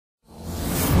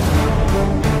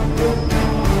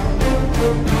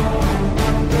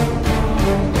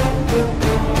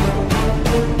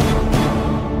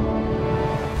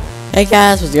Hey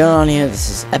guys, what's going on here? This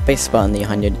is Epic Spot on the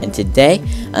 100, and today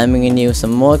I'm bringing you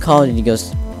some more COD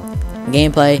Ghost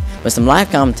gameplay with some live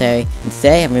commentary. And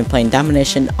today I've been playing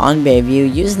Domination on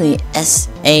Bayview using the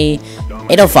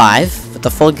SA-805 with the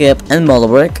full grip and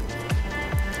motor work.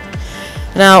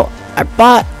 Now, I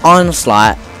bought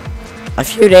Onslaught a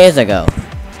few days ago,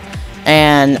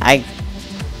 and I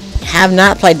have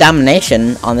not played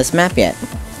Domination on this map yet,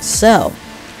 so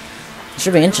it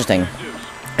should be interesting.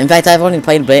 In fact, I've only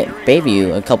played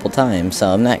Bayview a couple times, so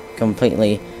I'm not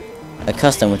completely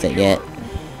accustomed with it yet.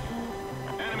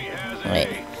 Wait.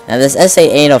 Now this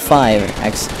SA-805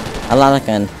 acts a lot like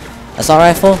an assault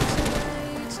rifle.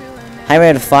 High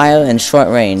rate of fire and short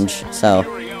range, so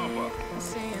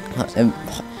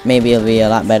maybe it'll be a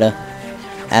lot better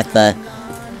at the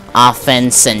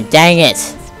offense, and dang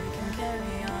it!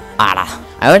 I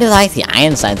really like the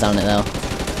iron sights on it though.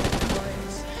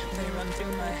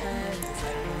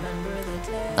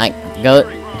 Like,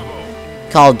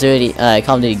 Call of Duty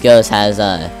Ghost has,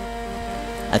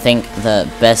 I think, the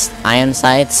best iron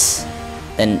sights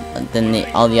than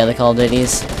all the other Call of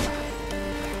Duties.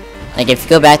 Like, if you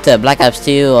go back to Black Ops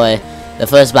 2 or the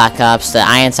first Black Ops, the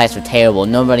iron sights were terrible.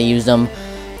 Nobody used them.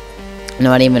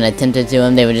 Nobody even attempted to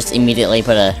them. They would just immediately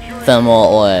put a thermal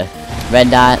or red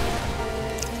dot.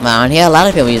 Around here, a lot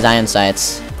of people use iron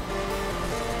sights.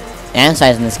 Iron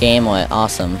sights in this game are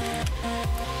awesome.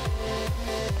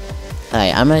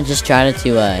 Alright, I'm gonna just try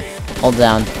to hold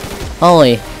down.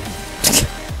 Hold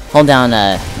down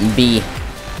B.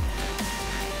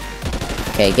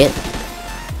 Okay, get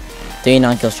 3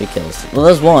 non-kill streak kills. Well,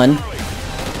 there's 1.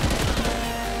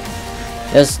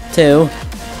 There's 2.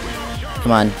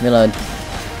 Come on, reload.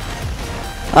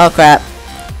 Oh crap!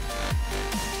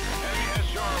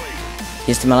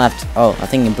 He's to my left. Oh, I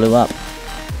think he blew up.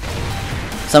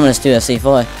 Someone just do a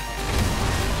C4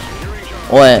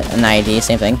 or an ID,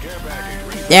 same thing.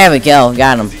 There we go,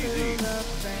 got him.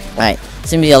 Alright, seems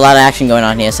to be a lot of action going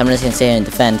on here, so I'm just gonna stay here and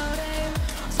defend.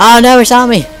 Oh no, he shot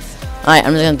me! Alright,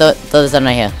 I'm just gonna throw this down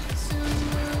right here.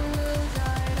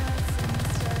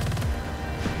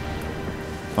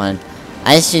 Fine.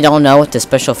 I actually don't know what the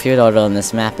special field order on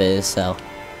this map is, so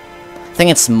I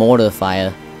think it's mortar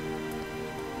fire.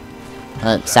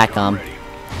 SATCOM.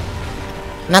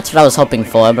 And that's what I was hoping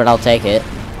for, but I'll take it.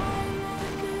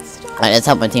 Alright, let's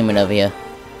help my teammate over here.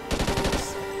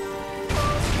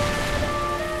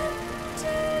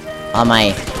 Oh,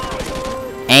 my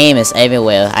aim is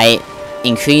everywhere. I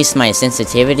increased my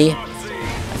sensitivity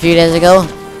a few days ago,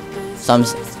 so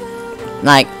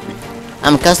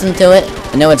I'm accustomed to it.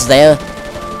 I know it's there.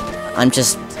 I'm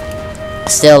just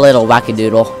still a little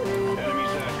wackadoodle.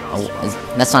 Oh,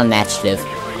 that's not an adjective.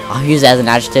 I'll use it as an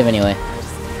adjective anyway.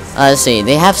 Let's see.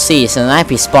 They have C, so they might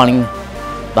be spawning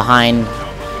behind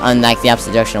on like the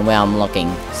opposite direction of where I'm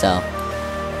looking. So,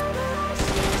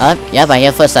 yep, I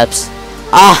hear footsteps.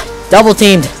 Ah! Double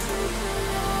teamed!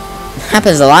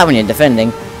 Happens a lot when you're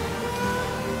defending.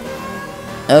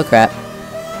 Oh crap.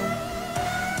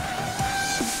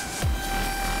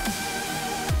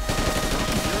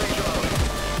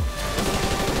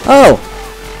 Oh!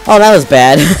 Oh, that was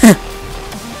bad.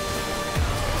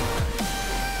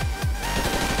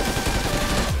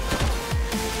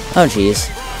 Oh jeez.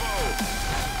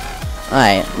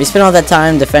 Alright, we spent all that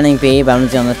time defending B, but I'm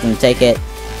just gonna let them take it.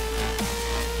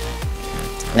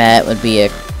 That would be a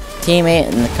teammate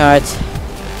in the cards.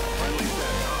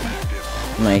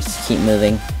 I'm gonna just keep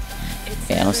moving.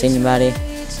 Okay, I don't see anybody.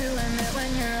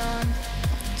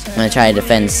 I'm gonna try to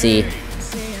defend C.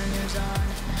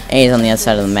 A is on the other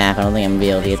side of the map. I don't think I'm gonna be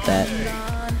able to get that.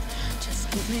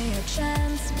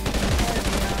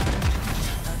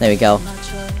 There we go.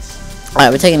 Alright,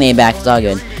 we're taking A back. It's all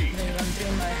good.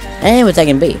 And we're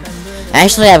taking B. I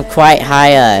actually have quite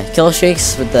high kill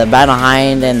streaks with the Battle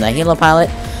Hind and the Halo Pilot.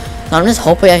 So I'm just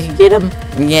hoping I can get him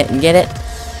and get it.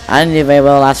 I didn't do very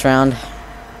well last round.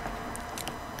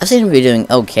 I seem to be doing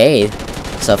okay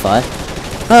so far.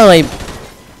 Holy.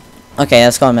 Okay,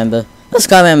 that's squad member. The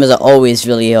squad members are always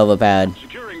really overpowered.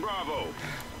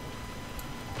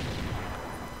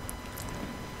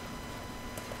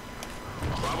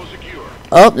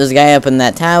 Oh, there's a guy up in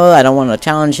that tower. I don't want to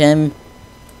challenge him.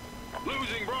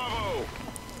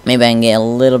 Maybe I can get a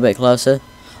little bit closer.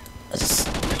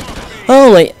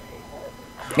 Holy!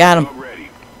 Got him.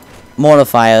 Mortar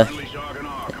fire.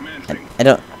 I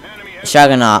don't.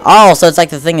 Chacon. Oh, so it's like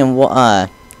the thing in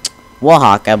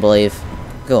Warhawk, I believe.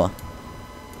 Cool.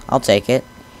 I'll take it.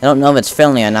 I don't know if it's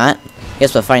friendly or not.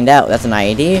 Guess we'll find out. That's an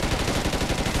IED.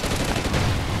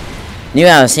 Knew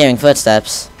I was hearing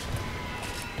footsteps.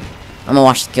 I'm gonna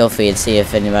watch the kill feed, see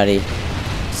if any of the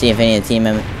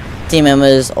team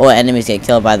members or enemies get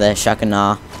killed by the Chacon.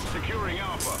 Securing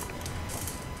Alpha.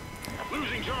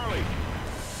 Losing Charlie.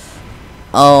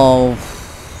 Oh,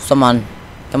 come on.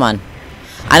 Come on.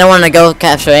 I don't want to go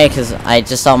capture A because I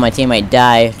just saw my teammate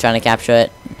die trying to capture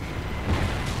it.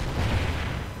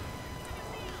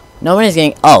 Nobody's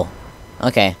getting... Oh.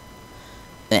 Okay.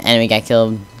 The enemy got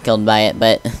killed by it,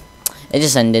 but it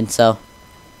just ended, so...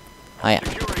 Oh, yeah.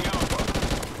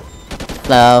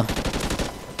 Hello.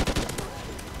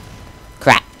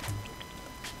 Crap.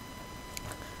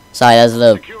 Sorry, that was a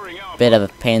little bit of a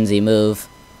pansy move.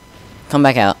 Come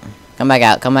back out. Come back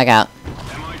out. Come back out.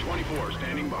 MI-24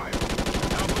 standing by.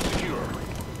 Alpha secure.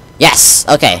 Yes!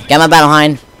 Okay, got my battle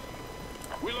hind.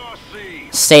 We lost C.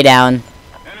 Stay down.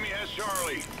 Enemy has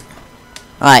Charlie.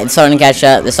 Alright, it's starting to catch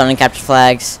up. They're starting to capture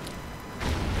flags.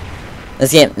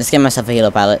 Let's get myself a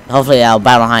helo pilot. Hopefully our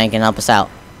battle hind can help us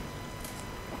out.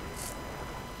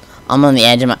 I'm on the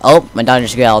edge of my... Oh, my dog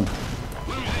just grilled.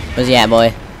 Where's he at,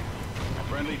 boy?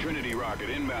 Friendly Trinity rocket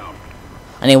inbound.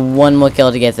 I need one more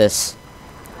kill to get this.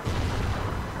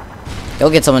 Go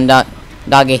get someone,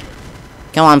 doggy.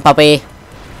 Come on, puppy.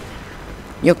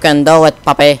 You can do it,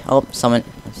 puppy. Oh, someone.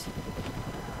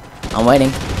 I'm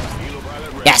waiting.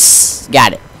 Yes!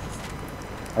 Got it.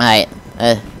 Alright.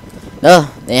 No,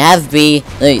 they have B.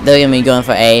 They're gonna be going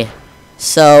for A.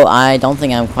 So, I don't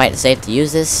think I'm quite safe to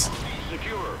use this.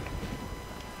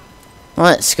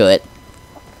 Well, screw it.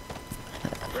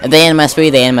 If they end my spree,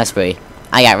 they end my spree.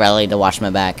 I got Rally to watch my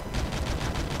back.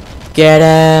 Get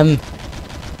him!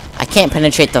 I can't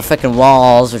penetrate the freaking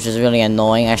walls, which is really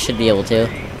annoying. I should be able to.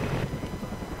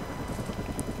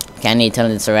 Okay, I need to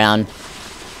turn this around.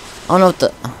 I don't know what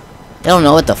the... I don't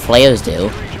know what the flares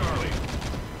do.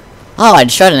 Oh, I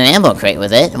destroyed an ammo crate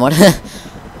with it. What?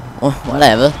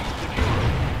 Whatever.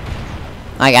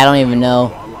 Like, I don't even know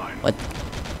what...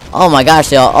 Oh my gosh,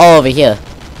 they're all over here.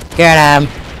 Get him!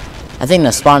 I think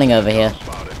they're spawning over here.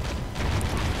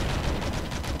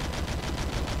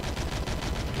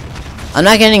 I'm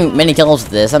not getting many kills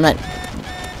with this. I'm not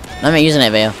using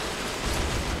it, Bayview.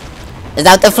 Is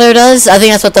that what the flare does? I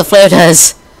think that's what the flare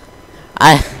does.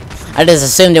 I just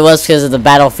assumed it was because of the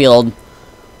Battlefield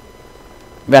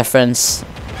reference.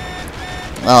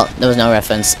 Well, there was no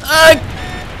reference. I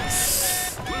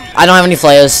don't have any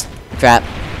flares. Crap.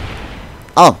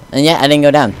 Oh, and yeah, I didn't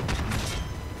go down.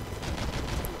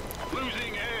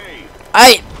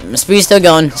 Alright, my speed's still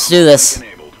going. Let's do this.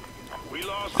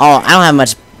 Oh, I don't have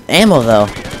much ammo though.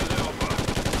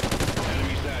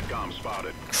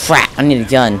 Crap, I need a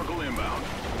gun.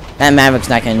 That Maverick's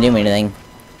not gonna do me anything.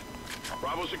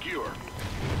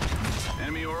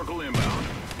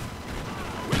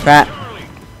 Crap.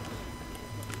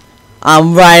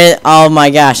 I'm right. Oh my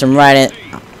gosh, I'm right in.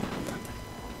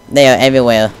 They are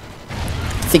everywhere.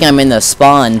 I think I'm in the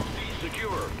spawn.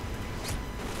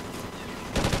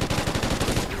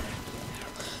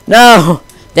 No!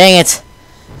 Dang it.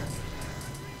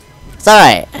 It's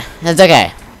alright. It's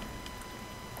okay.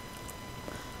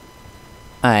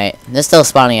 Alright, they're still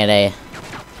spawning at A.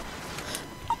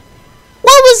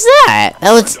 What was that?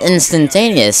 That was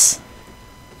instantaneous.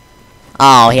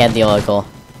 Oh, he had the Oracle.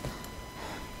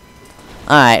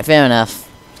 Alright, fair enough.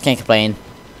 Can't complain.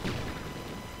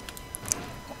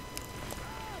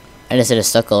 I just hit a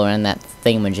stuckle around that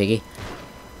thingamajiggy.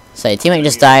 So your teammate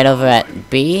just died over at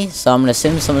B, so I'm gonna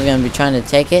assume someone's gonna be trying to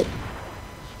take it.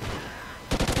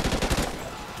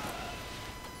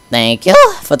 Thank you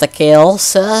for the kill,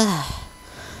 sir.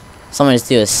 Someone just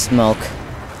do a smoke.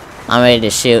 I'm ready to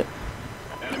shoot.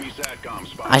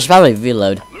 I should probably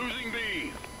reload.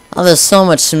 Oh, there's so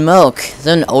much smoke. Is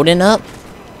there an Odin up?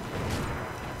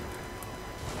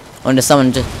 Or does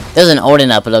someone just... There's an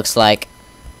Odin up, it looks like.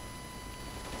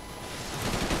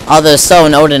 Oh, there's so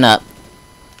an Odin up.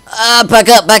 Back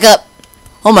up, back up.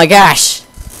 Oh my gosh.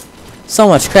 So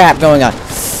much crap going on.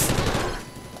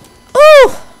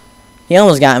 Ooh! He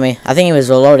almost got me. I think he was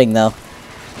reloading, though.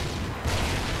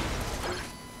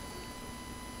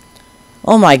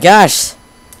 Oh my gosh.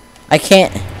 I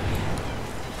can't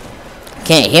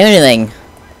hear anything.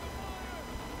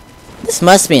 This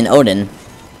must be an Odin.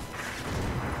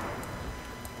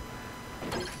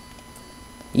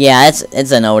 Yeah,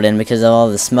 it's an Odin because of all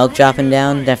the smoke dropping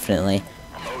down. Definitely.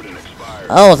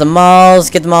 Oh, the malls!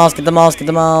 Get the malls! Get the malls! Get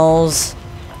the malls!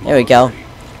 There we go.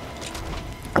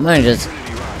 I'm gonna just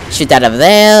shoot that over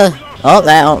there. Oh,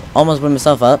 that almost blew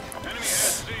myself up.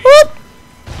 Whoop!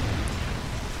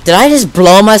 Did I just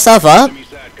blow myself up?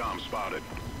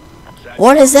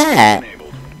 What is that?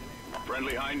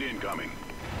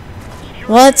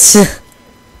 What?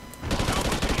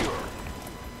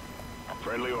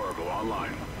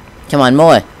 Come on,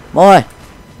 more! More!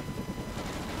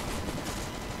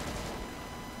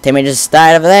 Teammate just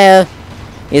died over there.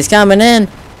 He's coming in.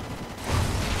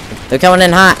 They're coming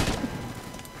in hot.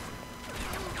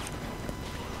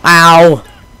 Ow.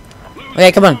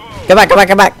 Okay, come on. Come back, come back,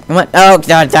 come back. Come on. Oh,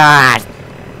 God.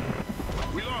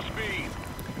 We lost speed.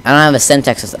 I don't have a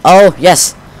syntax system. Oh,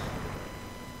 yes.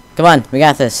 Come on, we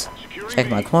got this. Check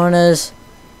my corners.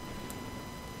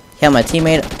 Kill my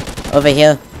teammate over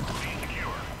here.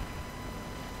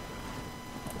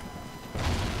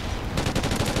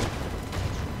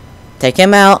 Take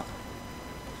him out.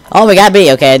 Oh, we got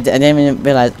B. Okay, I didn't even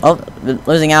realize. Oh,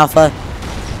 losing Alpha.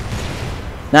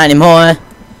 Not anymore.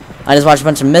 I just watched a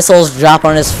bunch of missiles drop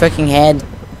on his freaking head.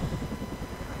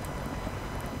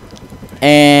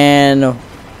 And...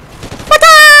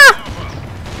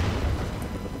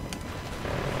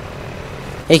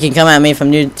 He can come at me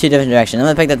from two different directions. I'm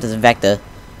gonna pick up this Vector.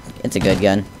 It's a good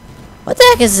gun. What the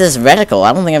heck is this reticle?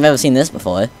 I don't think I've ever seen this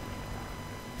before.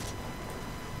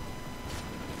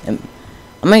 I'm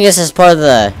gonna guess it's part of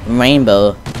the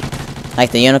rainbow.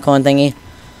 Like the unicorn thingy.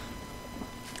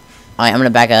 Alright, I'm gonna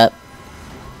back up.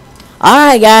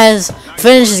 Alright guys,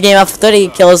 finish this game off 30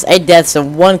 kills, 8 deaths,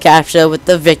 and 1 capture with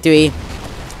the victory.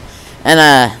 And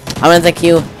I wanna thank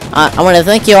you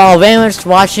all very much for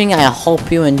watching. I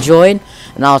hope you enjoyed,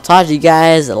 and I'll talk to you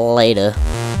guys later.